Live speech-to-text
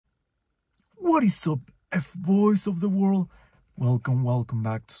What is up, F-boys of the world? Welcome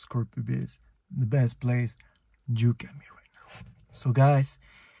back to Scorpio Biz, the best place you can be right now. So guys,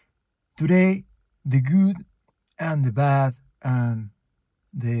 today, the good and the bad and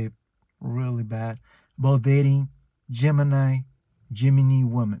the really bad about dating Gemini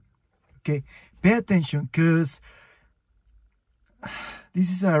women. Okay, pay attention because this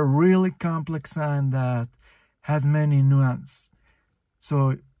is a really complex sign that has many nuances.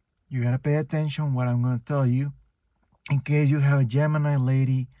 So you gotta pay attention what I'm gonna tell you in case you have a Gemini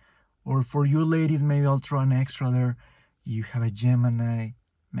lady, or for you ladies, maybe I'll throw an extra there. You have a Gemini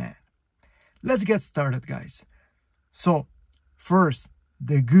man. Let's get started, guys. So first,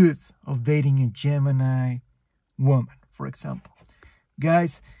 the good of dating a Gemini woman, for example.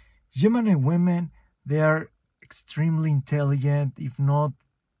 Guys, Gemini women, they are extremely intelligent, if not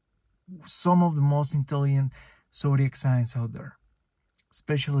some of the most intelligent zodiac signs out there,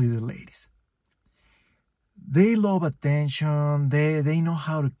 especially the ladies. They love attention. They know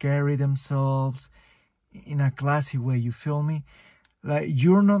how to carry themselves in a classy way. You feel me? Like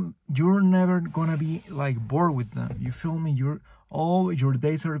you're never gonna be like bored with them. You feel me? All your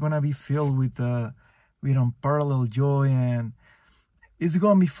days are gonna be filled with unparalleled joy, and it's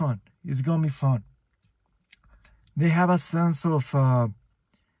gonna be fun. It's gonna be fun. They have a sense of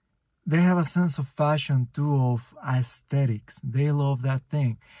fashion too, of aesthetics. They love that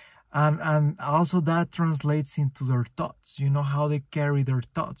thing. And also that translates into their thoughts. You know how they carry their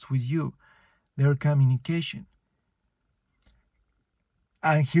thoughts with you, their communication.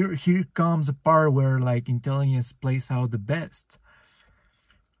 And here comes a part where like intelligence plays out the best.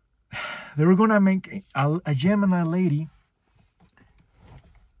 They're gonna make a Gemini lady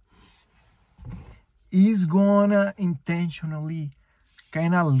is gonna intentionally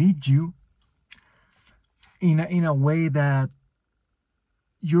kind of lead you in a way that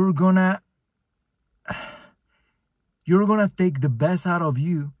you're gonna take the best out of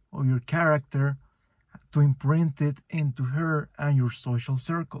you, or your character, to imprint it into her and your social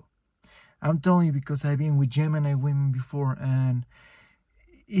circle. I'm telling you because I've been with Gemini women before, and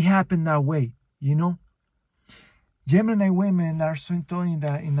it happened that way, you know. Gemini women are so intelligent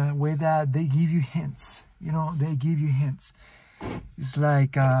that in a way that they give you hints, you know. They give you hints. It's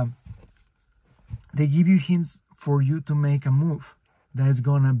like they give you hints for you to make a move that's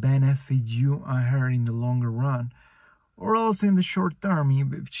gonna benefit you and her in the longer run, or also in the short term.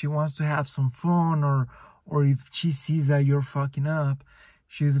 If she wants to have some fun, or if she sees that you're fucking up,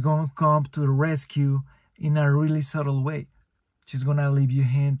 she's gonna come to the rescue in a really subtle way. She's gonna leave you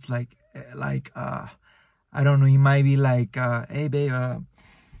hints like I don't know, it might be like hey babe,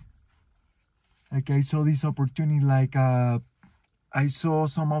 like I saw this opportunity, like I saw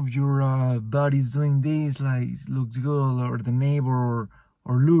some of your buddies doing this, like it looks good, or the neighbor,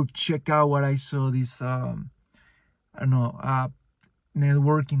 or look, check out what I saw, this I don't know,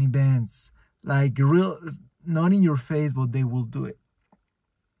 networking events, like real, not in your face, but they will do it.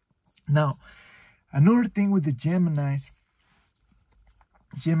 Now, another thing with the Gemini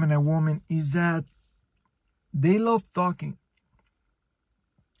woman is that they love talking.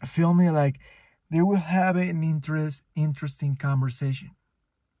 Feel me? Like they will have an interesting conversation.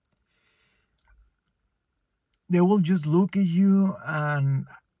 They will just look at you and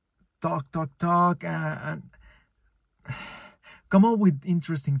talk, and come up with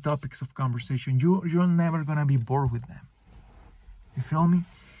interesting topics of conversation. You're never gonna be bored with them. You feel me?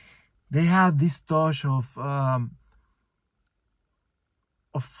 They have this touch of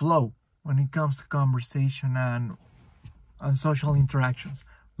flow when it comes to conversation and social interactions,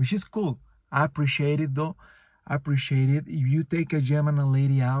 which is cool. I appreciate it though. I appreciate it. If you take a Gemini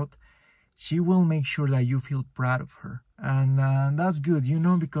lady out, she will make sure that you feel proud of her. And that's good, you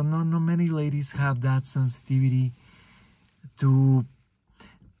know, because not many ladies have that sensitivity to,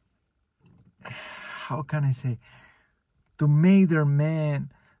 how can I say, to make their man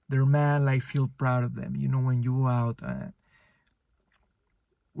like feel proud of them. You know, when you go out,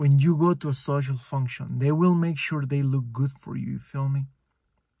 when you go to a social function, they will make sure they look good for you. You feel me?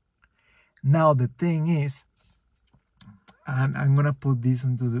 Now the thing is, and I'm gonna put this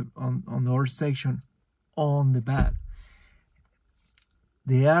into the on the other section, on the bad.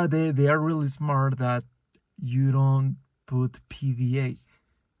 They are really smart that you don't put PDA,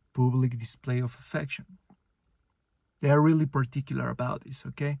 public display of affection. They are really particular about this,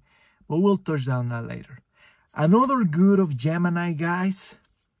 okay? But we'll touch on that later. Another good of Gemini, guys,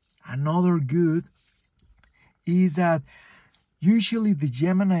 another good is that usually the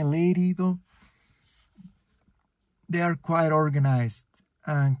Gemini lady, though, they are quite organized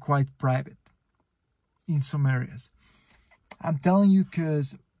and quite private in some areas. I'm telling you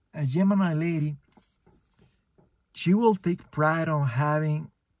because a Gemini lady, she will take pride on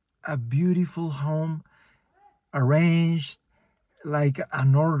having a beautiful home arranged like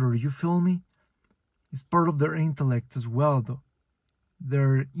an order. You feel me? It's part of their intellect as well, though.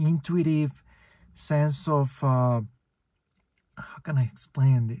 Their intuitive sense of how can I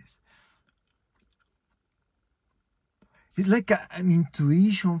explain this? It's like an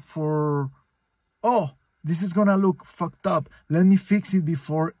intuition for, oh, this is gonna look fucked up. Let me fix it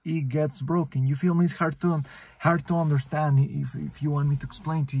before it gets broken. You feel me? It's hard to understand if you want me to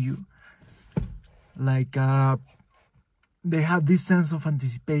explain to you. Like they have this sense of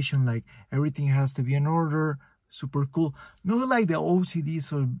anticipation, like everything has to be in order, super cool. Not like the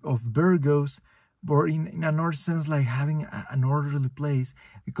OCDs of Virgos, but in another sense, like having an orderly place,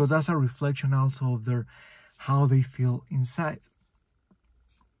 because that's a reflection also of their how they feel inside.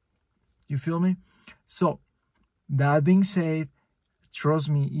 You feel me? So that being said, trust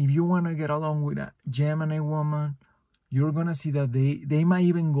me, if you want to get along with a Gemini woman, you're gonna see that they might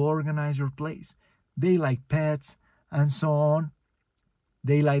even go organize your place. They like pets and so on.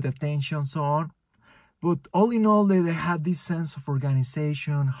 They like attention, so on. But all in all, they have this sense of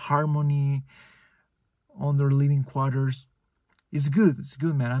organization, harmony on their living quarters. It's good. It's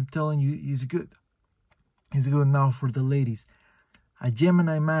good, man. I'm telling you, it's good. It's good. Now for the ladies. A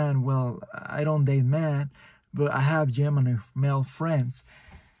Gemini man, well, I don't date men, but I have Gemini male friends.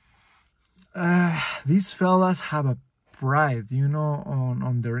 These fellas have a pride, you know,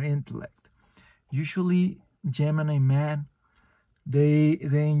 on their intellect. Usually, Gemini men, they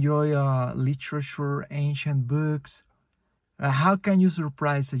enjoy literature, ancient books. How can you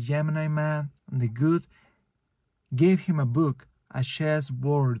surprise a Gemini man? The good, give him a book, a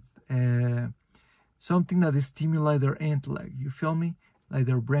chessboard, something that stimulates their intellect. You feel me? Like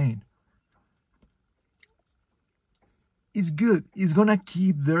their brain. It's good. It's gonna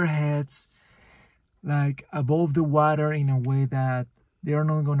keep their heads like above the water in a way that they're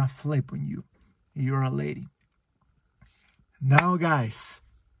not gonna flip on you. You're a lady. Now, guys,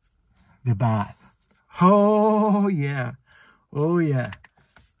 the bad. Oh yeah. Oh yeah.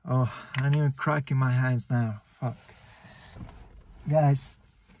 Oh, I'm even cracking my hands now. Fuck. Guys,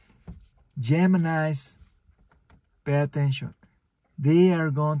 Geminis, pay attention. They are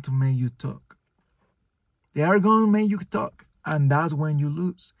going to make you talk. They are going to make you talk. And that's when you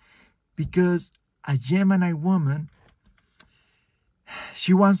lose. Because a Gemini woman,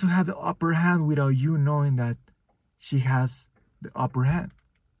 she wants to have the upper hand without you knowing that she has the upper hand.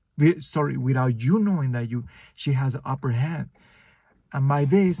 Sorry, without you knowing that she has the upper hand. And by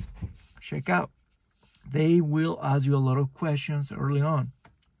this, check out. They will ask you a lot of questions early on.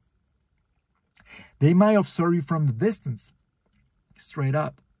 They might observe you from the distance, straight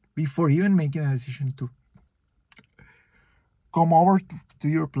up, before even making a decision to come over to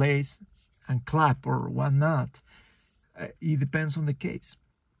your place and clap or whatnot. It depends on the case.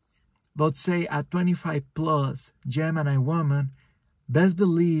 But say a 25 plus Gemini woman, best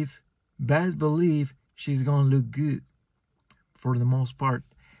believe she's gonna look good for the most part.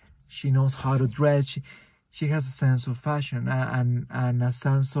 She knows how to dress. She has a sense of fashion and a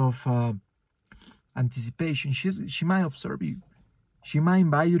sense of anticipation. She might observe you. She might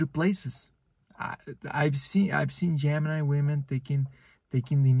invite you to places. I've seen Gemini women taking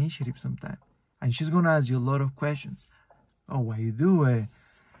the initiative sometimes, and she's gonna ask you a lot of questions. Oh, what you do?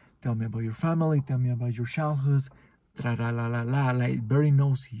 Tell me about your family. Tell me about your childhood. Tra la la la la. Like very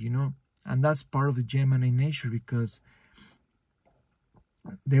nosy, you know. And that's part of the Gemini nature, because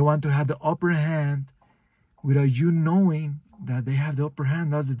they want to have the upper hand without you knowing that they have the upper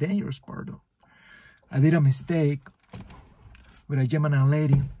hand. That's the dangerous part, though. I did a mistake with a Gemini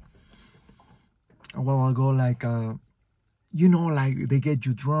lady a while ago. Like, you know, like they get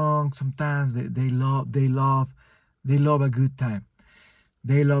you drunk. Sometimes they love a good time.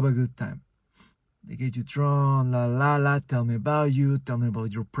 They love a good time. They get you drunk, la la la. Tell me about you. Tell me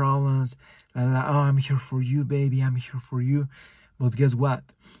about your problems. La la. Oh, I'm here for you, baby. I'm here for you. But guess what?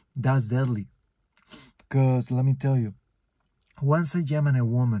 That's deadly. Because let me tell you, once a Gemini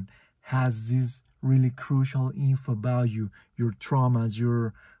woman has this really crucial info about you, your traumas,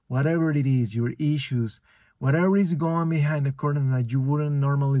 your whatever it is, your issues, whatever is going behind the curtains that you wouldn't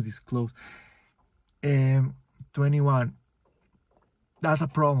normally disclose. 21. That's a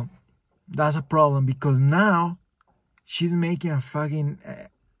problem. That's a problem, because now she's making a fucking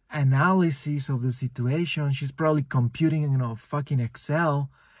analysis of the situation. She's probably computing, you know, fucking Excel,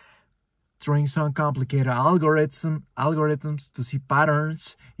 throwing some complicated algorithms to see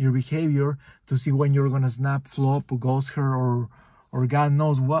patterns in your behavior, to see when you're gonna snap, flop, ghost her, or God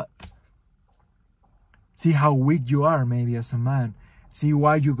knows what. See how weak you are, maybe, as a man. See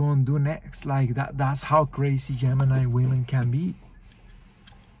what you're gonna do next. Like that's how crazy Gemini women can be.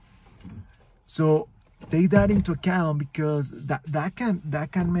 So take that into account, because that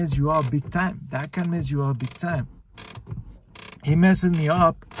can mess you up big time. That can mess you up big time. He messed me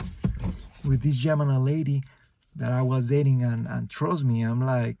up with this Gemini lady that I was dating, and trust me, I'm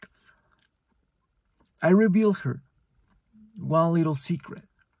like, I revealed her one little secret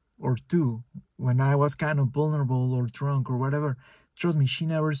or two when I was kind of vulnerable or drunk or whatever. Trust me, she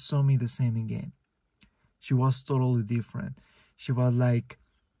never saw me the same again. She was totally different. She was like,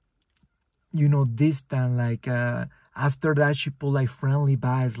 you know, distant. Like after that, she put like friendly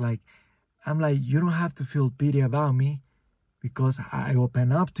vibes. Like, I'm like, you don't have to feel pity about me because I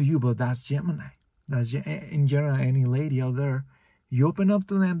open up to you. But that's Gemini. That's in general, any lady out there, you open up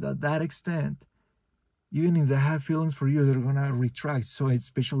to them to that extent. Even if they have feelings for you, they're gonna retract. So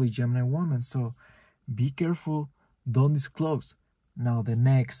especially Gemini women. So be careful. Don't disclose. Now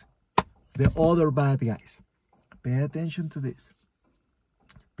the other bad guys. Pay attention to this.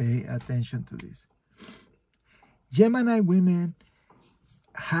 Pay attention to this. Gemini women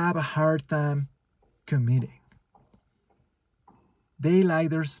have a hard time committing. They like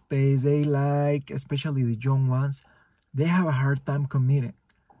their space. They like, especially the young ones, they have a hard time committing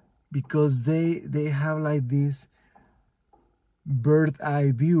because they have like this bird's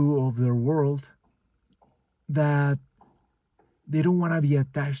eye view of their world that they don't want to be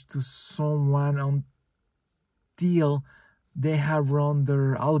attached to someone until they have run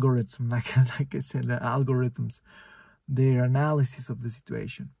their algorithm, like I said, the algorithms, their analysis of the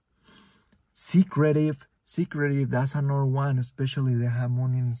situation. Secretive, that's another one, especially they have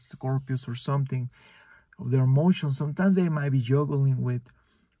moon in Scorpios or something of their emotions. Sometimes they might be juggling with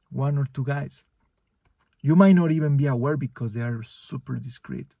one or two guys. You might not even be aware because they are super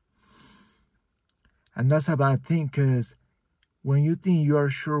discreet. And that's a bad thing, because when you think you are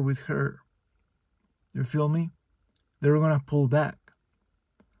sure with her, you feel me? They're going to pull back.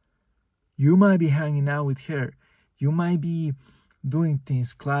 You might be hanging out with her. You might be doing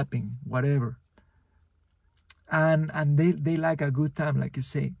things, clapping, whatever. And they like a good time, like I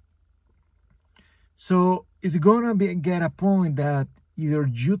say. So it's going to get a point that either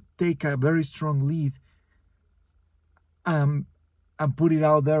you take a very strong lead and put it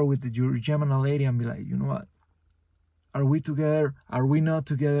out there with your Gemini lady and be like, you know what? Are we together? Are we not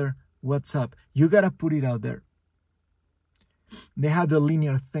together? What's up? You got to put it out there. They have the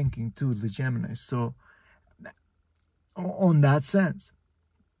linear thinking too, the Gemini. So on that sense.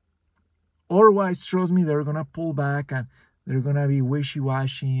 Otherwise, trust me, they're going to pull back and they're going to be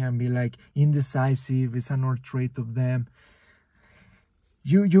wishy-washy and be like indecisive. It's another trait of them.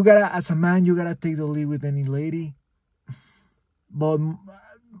 You gotta, as a man, you gotta take the lead with any lady. But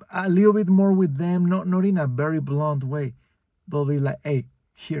a little bit more with them, not in a very blunt way. But be like, hey,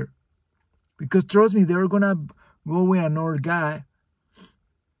 here. Because trust me, they're going to go with another guy.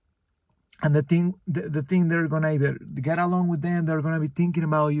 And the thing they're going to either get along with them, they're going to be thinking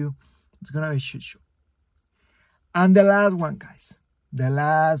about you. It's going to be a shit show. And the last one, guys.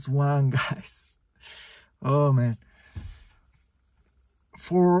 Oh, man.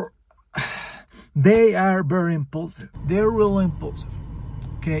 They are very impulsive. They're really impulsive.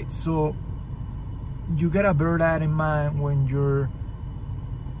 Okay, so you got to bear that in mind when you're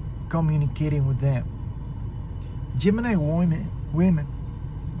communicating with them. Gemini women,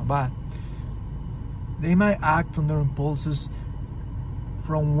 my bad. They might act on their impulses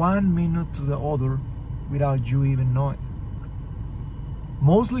from 1 minute to the other without you even knowing.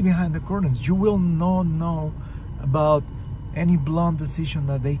 Mostly behind the curtains. You will not know about any blunt decision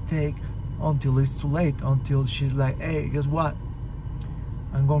that they take until it's too late, until she's like, hey, guess what?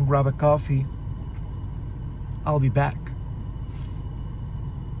 I'm going to grab a coffee. I'll be back.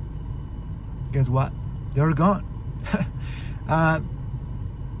 Guess what? They're gone.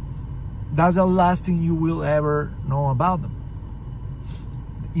 That's the last thing you will ever know about them.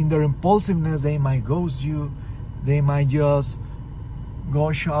 In their impulsiveness, they might ghost you. They might just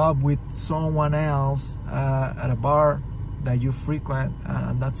go shop with someone else at a bar that you frequent,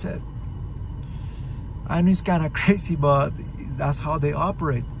 and that's it. I know it's kind of crazy, but that's how they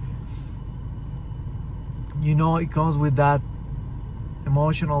operate. You know, it comes with that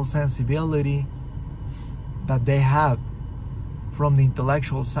emotional sensibility that they have from the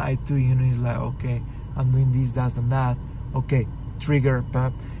intellectual side too. You know, it's like, okay, I'm doing this, that, and that. Okay, trigger,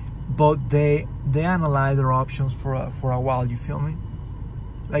 but they analyze their options for a while. You feel me?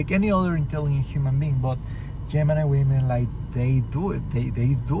 Like any other intelligent human being, but Gemini women, like, they do it.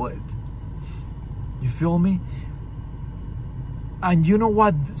 They do it. You feel me? And you know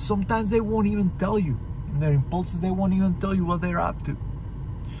what? Sometimes they won't even tell you in their impulses. They won't even tell you what they're up to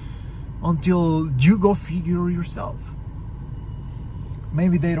until you go figure yourself.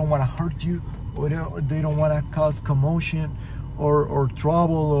 Maybe they don't want to hurt you, or they don't want to cause commotion or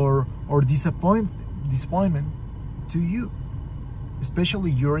trouble or disappointment to you,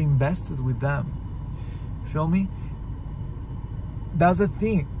 especially you're invested with them. Feel me? That's the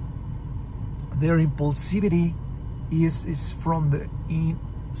thing. Their impulsivity is from the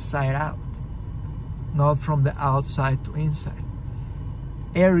inside out, not from the outside to inside.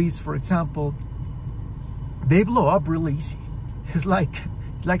 Aries, for example, they blow up really easy. It's like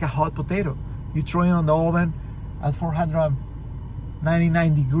a hot potato. You throw it on the oven at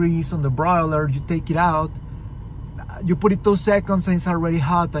 499 degrees on the broiler, you take it out, you put it 2 seconds and it's already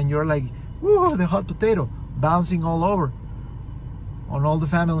hot, and you're like, woo, the hot potato, bouncing all over on all the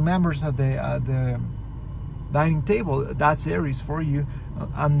family members at the dining table. That's Aries for you,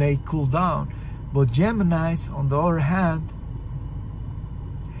 and they cool down. But Geminis, on the other hand,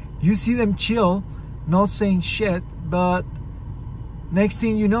 you see them chill, not saying shit, but next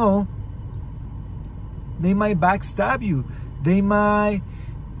thing you know, they might backstab you. They might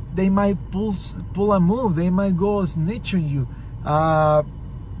pull a move. They might go snitch on you.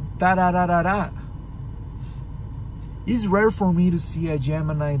 It's rare for me to see a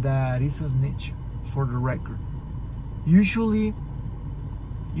Gemini that is a snitch, for the record. Usually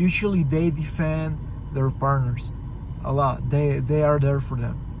they defend their partners a lot. They are there for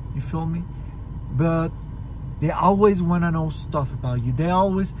them. You feel me? But they always want to know stuff about you. They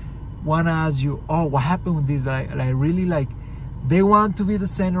always want to ask you, oh, what happened with this? Like really, like, they want to be the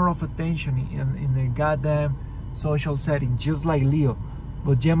center of attention in the goddamn social setting, just like Leo.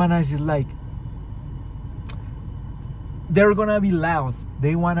 But Geminis is like, they're gonna be loud.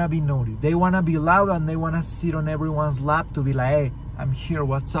 They wanna be noticed. They wanna be loud, and they wanna sit on everyone's lap to be like, hey, I'm here,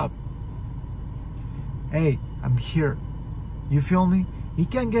 what's up? Hey, I'm here. You feel me? It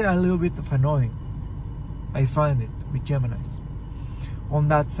can get a little bit of annoying, I find it, with Geminis. On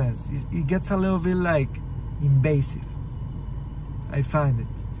that sense, it gets a little bit like invasive. I find it.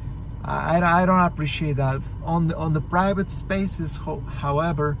 I don't appreciate that. On the private spaces,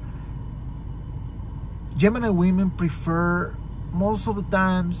 however, Gemini women prefer, most of the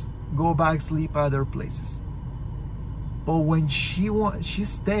times, go back sleep at their places. But when she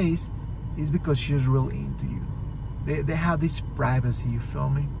stays, it's because she's really into you. They have this privacy, you feel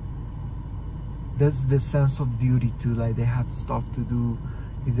me? That's the sense of duty too. Like, they have stuff to do.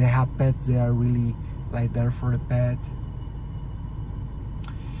 If they have pets, they are really like there for the pet.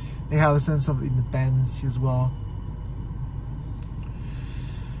 They have a sense of independence as well.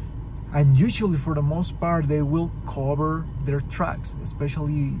 And usually, for the most part, they will cover their tracks,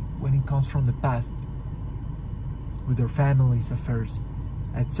 especially when it comes from the past, with their families' affairs,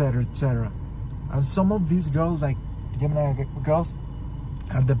 etc., etc. And some of these girls, like Gemini girls,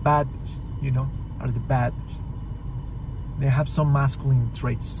 are the bad, are the bad. They have some masculine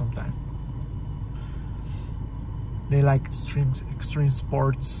traits sometimes. They like extreme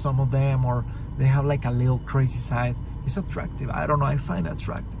sports, some of them, or they have like a little crazy side. It's attractive. I don't know, I find it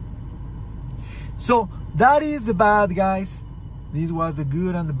attractive. So that is the bad, guys. This was the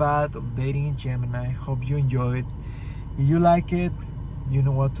good and the bad of dating in Gemini. Hope you enjoy it. If you like it, you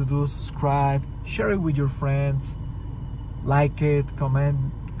know what to do. Subscribe, share it with your friends, like it, comment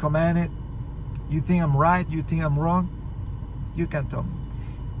it. You think I'm right, you think I'm wrong, you can tell me.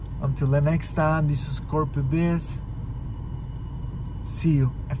 Until the next time, this is Scorpio Biz. See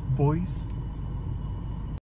you, F-boys.